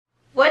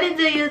What it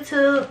do,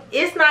 YouTube?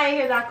 It's Nyiah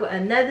here back with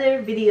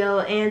another video,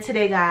 and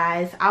today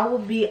guys I will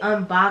be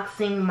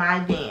unboxing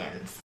my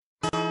Vans.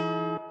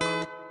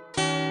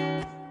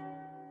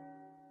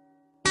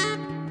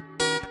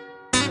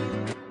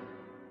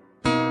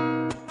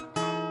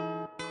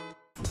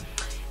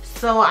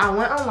 So I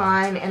went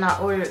online and I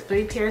ordered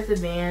 3 pairs of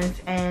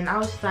Vans, and I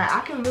was just like,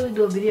 I can really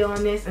do a video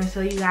on this and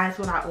show you guys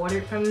what I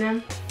ordered from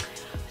them.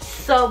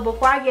 So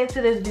before I get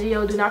into this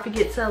video, do not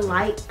forget to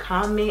like,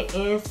 comment,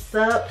 and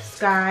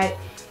subscribe.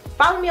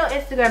 Follow me on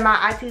Instagram, my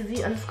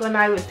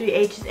ITZ_Nyiah with 3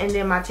 H's, and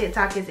then my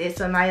TikTok is It's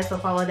Nyiah, so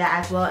follow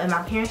that as well. And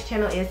my parents'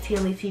 channel is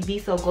TLE TV,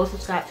 so go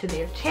subscribe to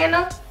their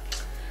channel.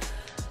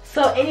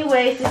 So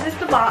anyways, this is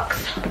the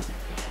box.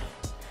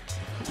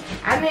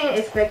 I didn't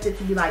expect it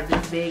to be like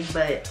this big,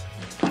 but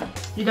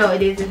you know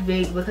it is this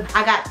big because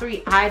I got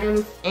 3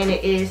 items and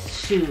it is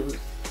shoes.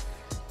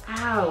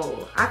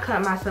 Ow, I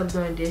cut myself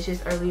doing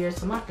dishes earlier,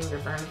 so my finger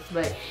burns.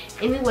 But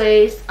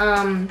anyways,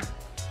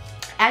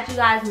 as you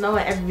guys know,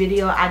 in every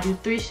video I do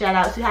 3 shout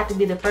outs. You have to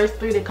be the first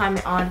 3 to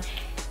comment on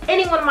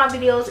any one of my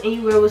videos and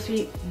you will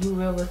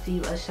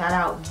receive a shout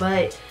out.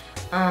 But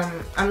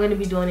I'm gonna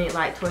be doing it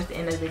like towards the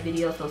end of the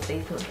video, so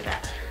stay tuned for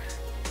that.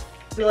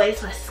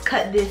 Anyways, let's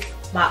cut this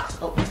box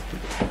open.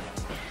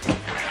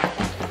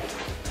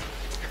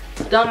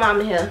 Don't mind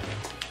me here,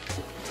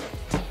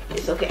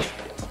 it's okay.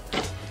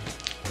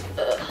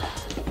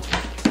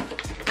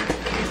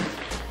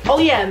 Oh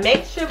yeah,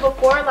 make sure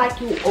before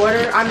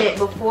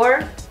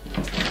before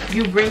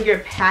you bring your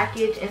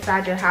package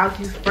inside your house,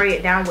 you spray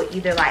it down with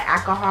either like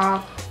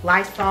alcohol,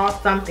 Lysol,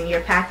 something,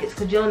 your package,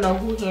 because you don't know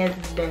who hands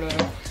it's been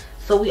in.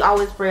 So we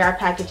always spray our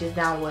packages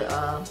down with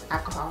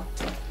alcohol,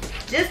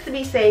 just to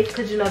be safe,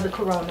 because you know the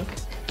corona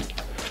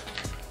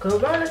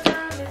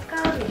time is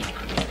coming.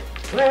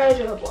 Where's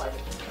your boy?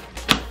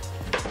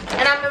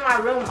 And I'm in my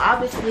room,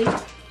 obviously.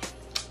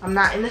 I'm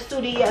not in the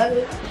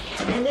studio.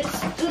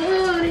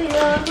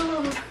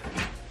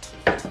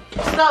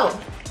 So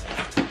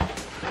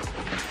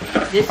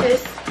this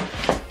is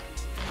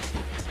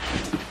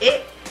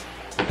it.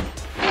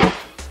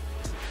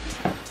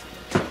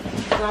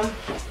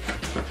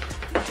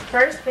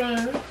 First thing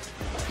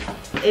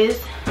is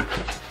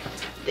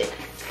this.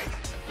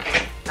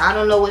 I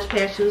don't know which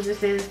pair of shoes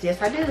this is.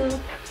 Yes, I do.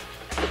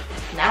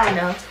 Now I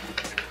know.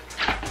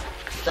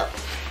 So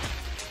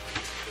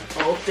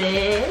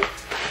open.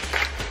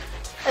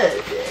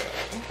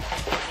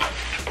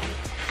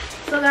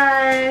 So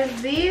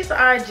guys, these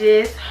are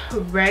just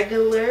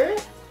regular.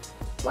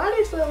 Why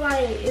does it look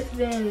like it's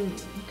been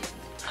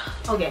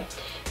okay?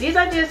 These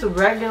are just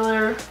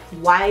regular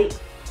white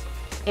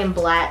and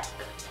black.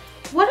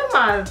 What am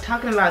I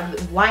talking about?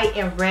 White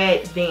and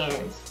red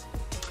Vans.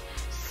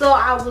 So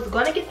I was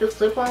gonna get the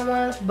slip-on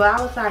ones, but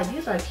I was like,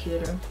 these are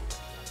cuter,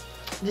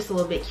 just a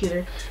little bit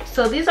cuter.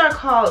 So these are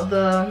called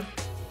the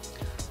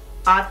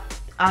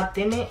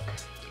Authentic.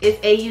 It's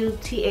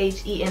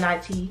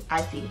AUTHENITIC.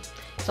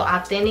 So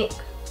authentic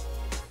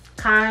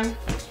kind,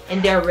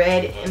 and they're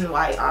red and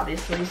white,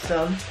 obviously.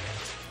 So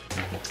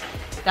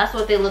that's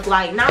what they look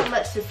like. Not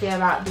much to say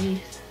about these.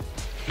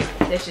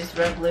 That's just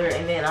regular,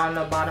 and then on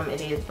the bottom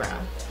it is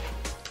brown.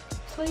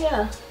 So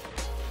yeah,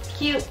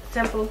 cute,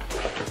 simple,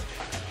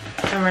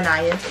 and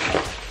Nyiah.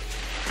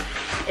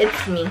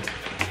 It's me.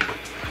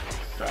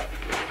 So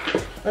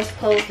let's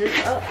close this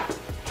up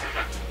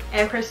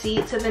and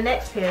proceed to the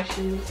next pair of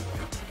shoes.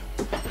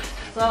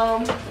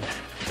 So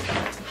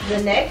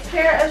the next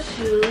pair of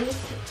shoes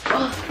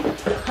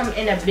come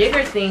in a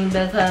bigger thing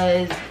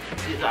because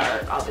these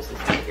are obviously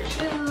bigger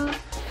shoes,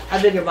 a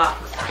bigger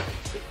box.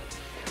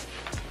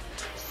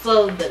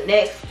 So the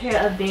next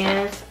pair of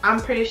Vans, I'm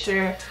pretty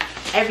sure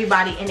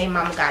everybody and their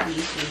mama got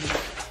these shoes,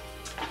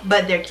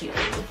 but they're cute,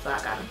 so I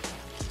got them.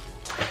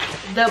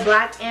 The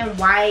black and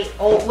white.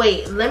 Oh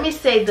wait, let me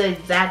say the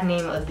exact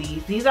name of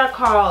these. These are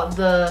called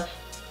the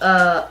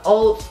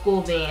old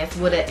school Vans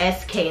with an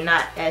SK,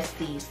 not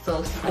SC,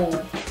 so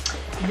school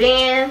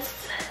Vans.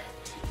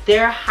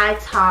 They're high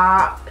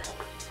top,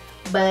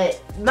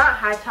 but not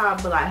high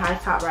top, but like high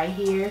top right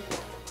here,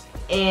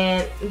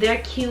 and they're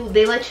cute.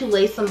 They let you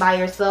lace them by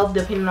yourself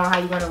depending on how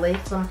you want to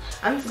lace them.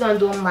 I'm just gonna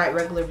do them like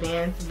regular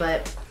Vans,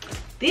 but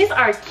these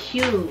are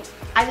cute.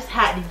 I just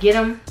had to get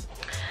them.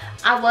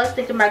 I was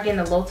thinking about getting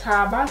a low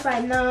top, but I was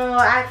like, no.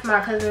 I asked my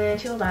cousin and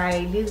she was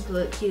like, these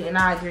look cute, and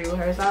I agree with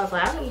her, so I was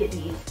like, I'm gonna get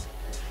these.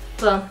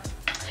 So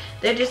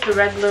they're just the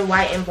regular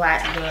white and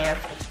black Vans.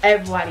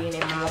 Everybody and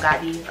their mama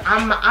got these.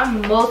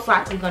 I'm most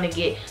likely gonna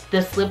get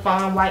the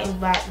slip-on white and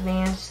black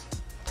Vans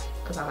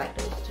because I like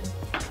those too.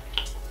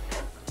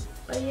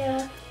 But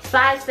yeah,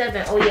 size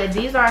 7. Oh yeah,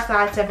 these are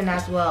size 7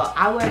 as well.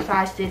 I wear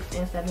size 6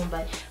 and 7,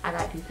 but I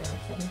got these in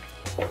 7.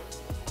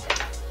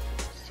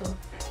 So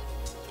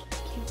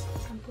cute,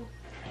 simple.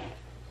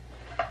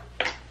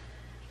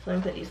 So let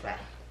me put these back.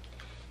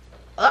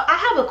 I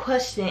have a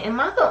question. Am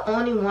I the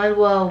only one,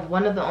 well,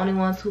 one of the only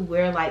ones who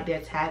wear like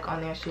their tag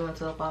on their shoe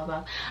until it falls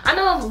off? I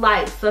know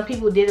like some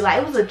people did it, like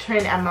it was a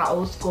trend at my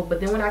old school, but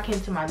then when I came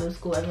to my new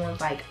school,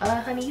 everyone's like,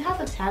 honey, you have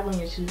a tag on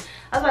your shoe.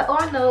 I was like, oh,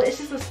 I know, it's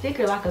just a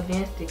sticker, like a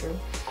Vans sticker.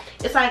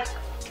 It's like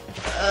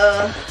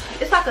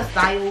it's like a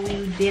style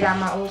we did at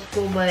my old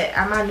school, but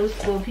at my new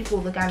school people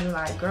look at me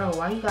like, girl,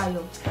 why you got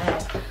your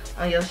tag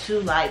on your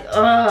shoe? Like,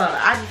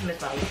 I just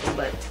miss my old school.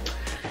 But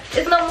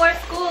it's no more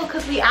school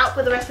because we out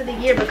for the rest of the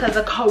year because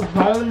of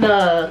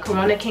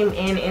corona came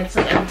in and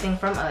took everything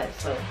from us.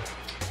 So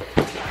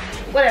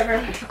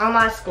whatever,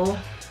 online school.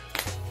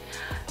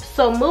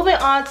 So moving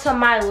on to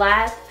my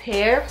last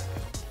pair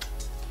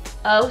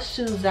of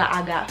shoes that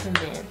I got from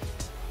VANS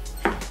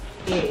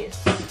is,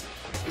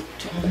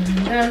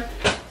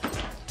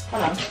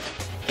 hold on,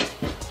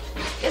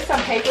 get some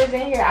papers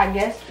in here, I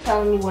guess,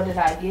 telling me what did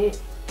I get.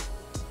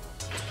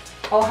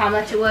 Oh, how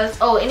much it was.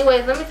 Oh,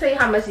 anyways, let me tell you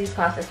how much these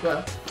cost as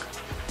well.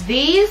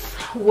 These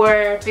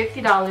were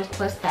 $50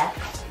 plus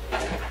tax.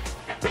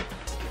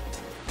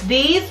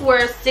 These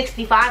were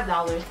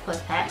 $65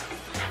 plus tax.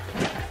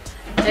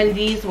 And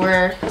these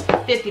were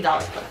 $50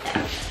 plus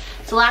tax.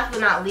 So last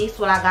but not least,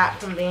 what I got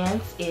from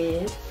VANS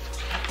is,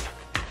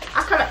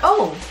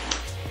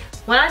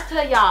 when I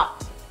tell y'all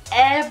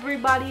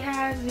everybody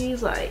has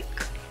these, like,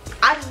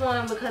 I just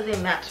want them because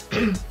they match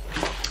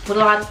with a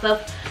lot of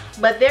stuff.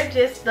 But they're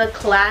just the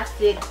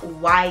classic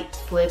white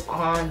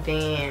slip-on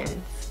VANS.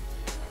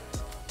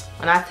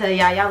 When I tell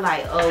y'all, y'all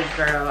like, oh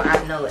girl,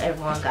 I know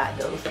everyone got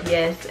those.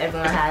 Yes,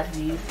 everyone has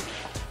these.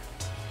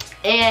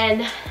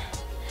 And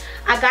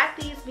I got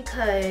these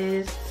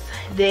because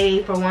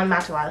they, for one,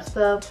 match a lot of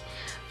stuff.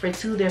 For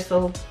two, they're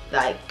so,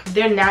 like,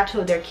 they're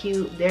natural, they're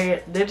cute,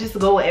 they're just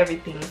go with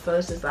everything. So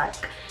it's just like,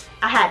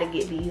 I had to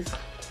get these.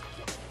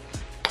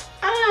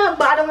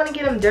 But I don't want to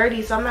get them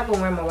dirty, so I'm not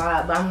gonna wear them a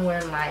lot. But I'm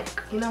wearing, like,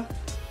 you know,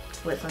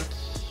 with some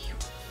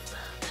cute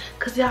stuff.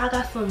 Cause y'all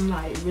got some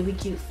like really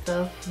cute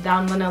stuff that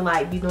I'm gonna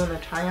like be doing a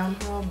try on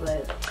haul.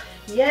 But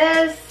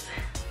yes,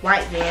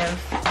 white VANS.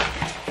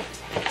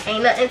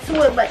 Ain't nothing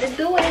to it but to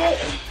do it.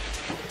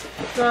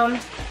 So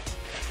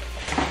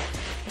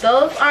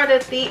those are the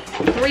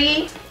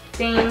three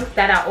things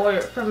that I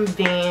ordered from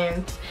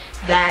VANS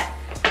that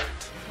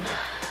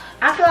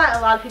I feel like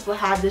a lot of people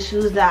have the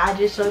shoes that I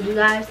just showed you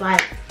guys.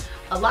 Like,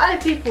 a lot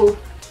of people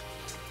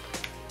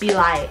be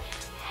like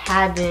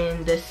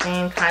having the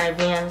same kind of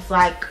VANS.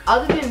 Like,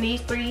 other than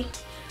these three,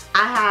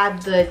 I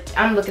have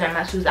I'm looking at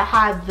my shoes. I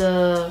have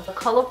the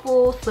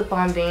colorful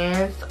slip-on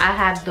VANS. I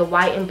have the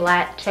white and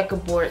black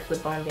checkerboard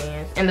slip-on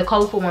VANS. And the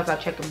colorful ones are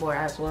checkerboard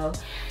as well.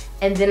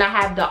 And then I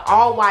have the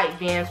all white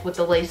VANS with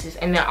the laces,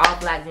 and then all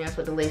black VANS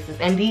with the laces.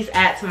 And these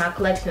add to my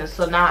collection,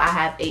 so now I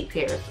have 8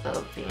 pairs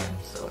of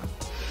VANS. So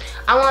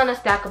I want to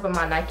stack up on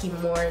my Nike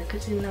more,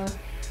 because, you know,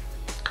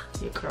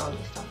 your girl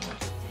needs some more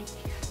Nike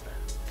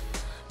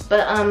stuff.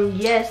 But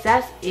yes,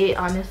 that's it,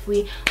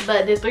 honestly.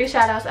 But the 3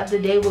 shout outs of the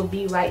day will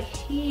be right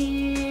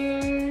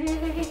here.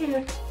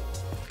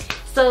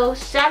 So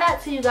shout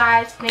out to you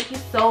guys. Thank you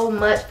so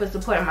much for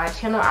supporting my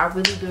channel. I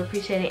really do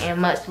appreciate it, and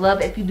much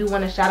love. If you do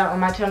want a shout out on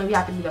my channel, you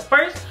have to be the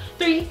first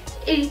 3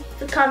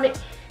 to comment.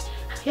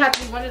 You have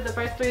to be one of the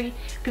first 3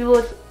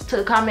 people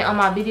to comment on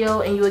my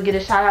video, and you will get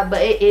a shout out.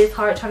 But it is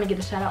hard trying to get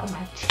a shout out on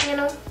my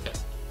channel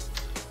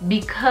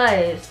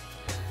because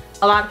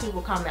a lot of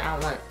people comment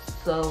at once.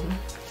 So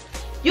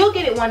you'll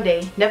get it one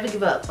day. Never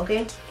give up,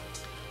 okay?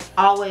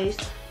 Always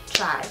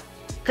try.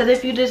 Because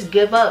if you just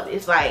give up,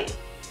 it's like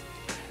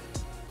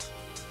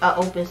an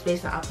open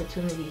space and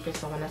opportunity for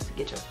someone else to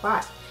get your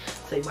spot.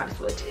 So you might as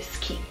well just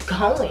keep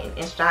going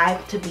and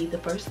strive to be the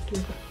first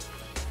 3.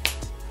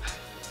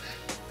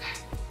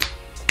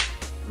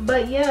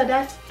 But yeah,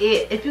 that's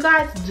it. If you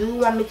guys do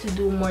want me to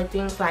do more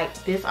things like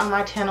this on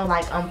my channel,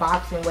 like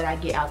unboxing what I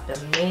get out the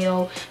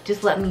mail,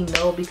 just let me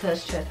know,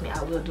 because trust me,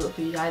 I will do it for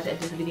you guys if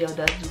this video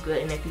does do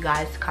good. And if you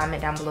guys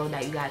comment down below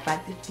that you guys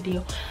like this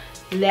video,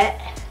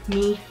 let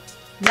me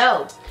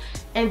know.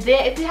 And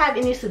then if you have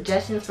any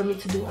suggestions for me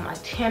to do on my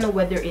channel,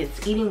 whether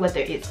it's eating,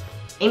 whether it's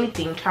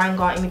anything, trying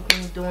on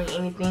anything, doing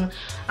anything,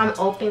 I'm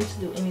open to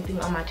do anything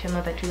on my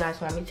channel that you guys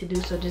want me to do.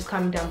 So just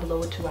comment down below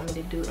what you want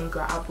me to do, and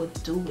girl, I will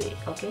do it,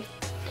 okay?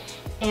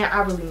 And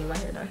I really need my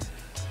hair done.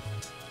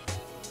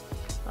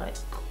 Like,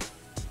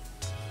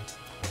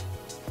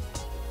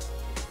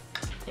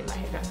 get my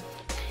hair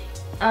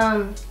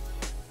done.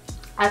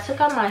 I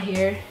took out my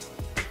hair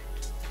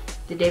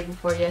the day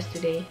before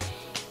yesterday,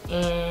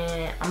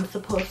 and I'm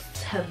supposed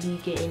to be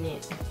getting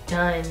it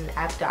done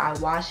after I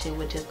wash it,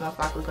 which is most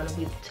likely going to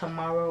be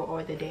tomorrow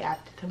or the day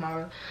after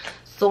tomorrow.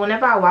 So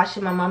whenever I wash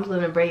it, my mom's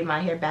going to braid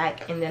my hair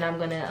back, and then I'm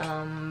going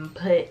to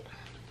put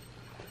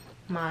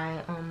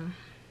my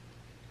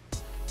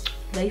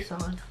lace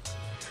on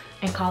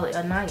and call it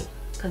a night.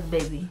 Because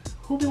baby,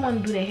 who be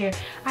want to do their hair?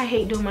 I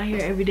hate doing my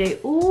hair every day.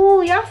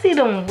 Ooh, y'all see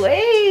them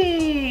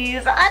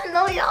waves. I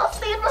know y'all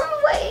see them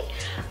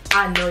waves.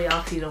 I know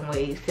y'all see them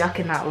waves. Y'all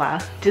cannot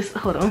lie. Just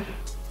hold on.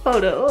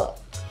 Hold up.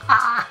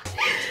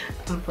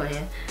 I'm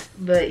playing.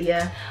 But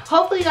yeah,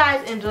 hopefully you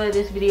guys enjoyed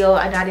this video.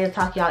 And I did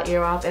talk y'all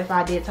ear off. If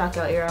I did talk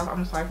y'all ear off,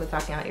 I'm sorry for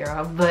talking y'all ear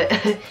off. But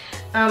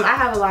I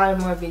have a lot of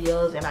more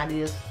videos and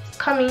ideas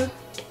coming,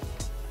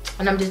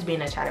 and I'm just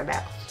being a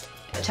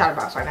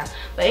chatterbox right now.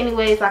 But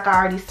anyways, like I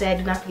already said,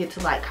 do not forget to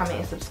like, comment,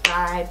 and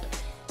subscribe.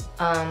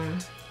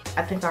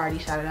 I think I already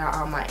shouted out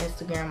on my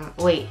Instagram.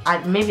 Wait,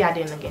 maybe I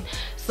didn't again.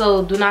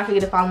 So do not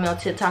forget to follow me on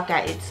TikTok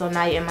at It's So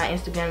Nyiah, and my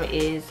Instagram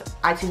is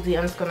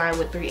ITZ_Nyiah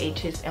with 3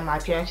 H's, and my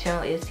parent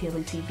channel is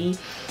TLTV.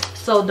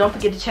 So don't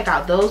forget to check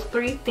out those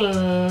 3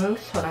 things.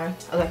 Hold on.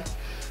 Okay.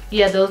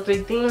 Yeah, those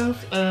 3 things,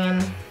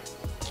 and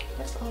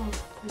that's all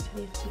for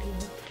today's video.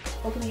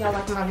 Hopefully y'all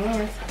like my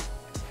Vans.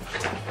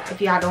 If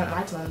y'all don't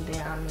like them,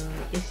 then I mean,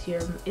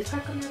 it's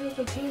like a matter of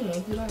opinion.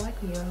 If you don't like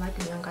them, you don't like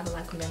them. You don't gotta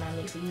like them. They're not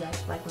made for you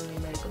guys to like them.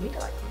 They're made for me to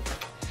like them.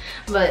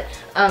 But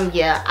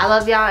yeah, I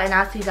love y'all, and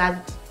I'll see you guys.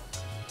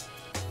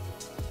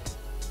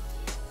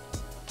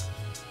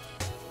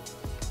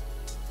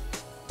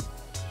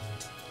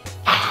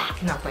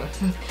 Not playing.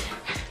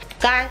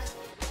 Guys,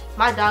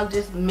 my dog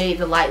just made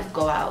the lights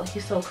go out.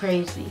 He's so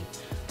crazy.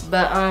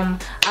 But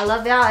I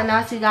love y'all, and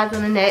I'll see you guys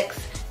in the next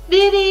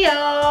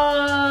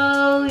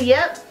video.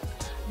 Yep.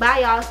 Bye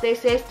y'all. Stay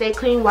safe, stay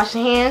clean, wash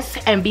your hands,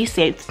 and be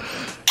safe.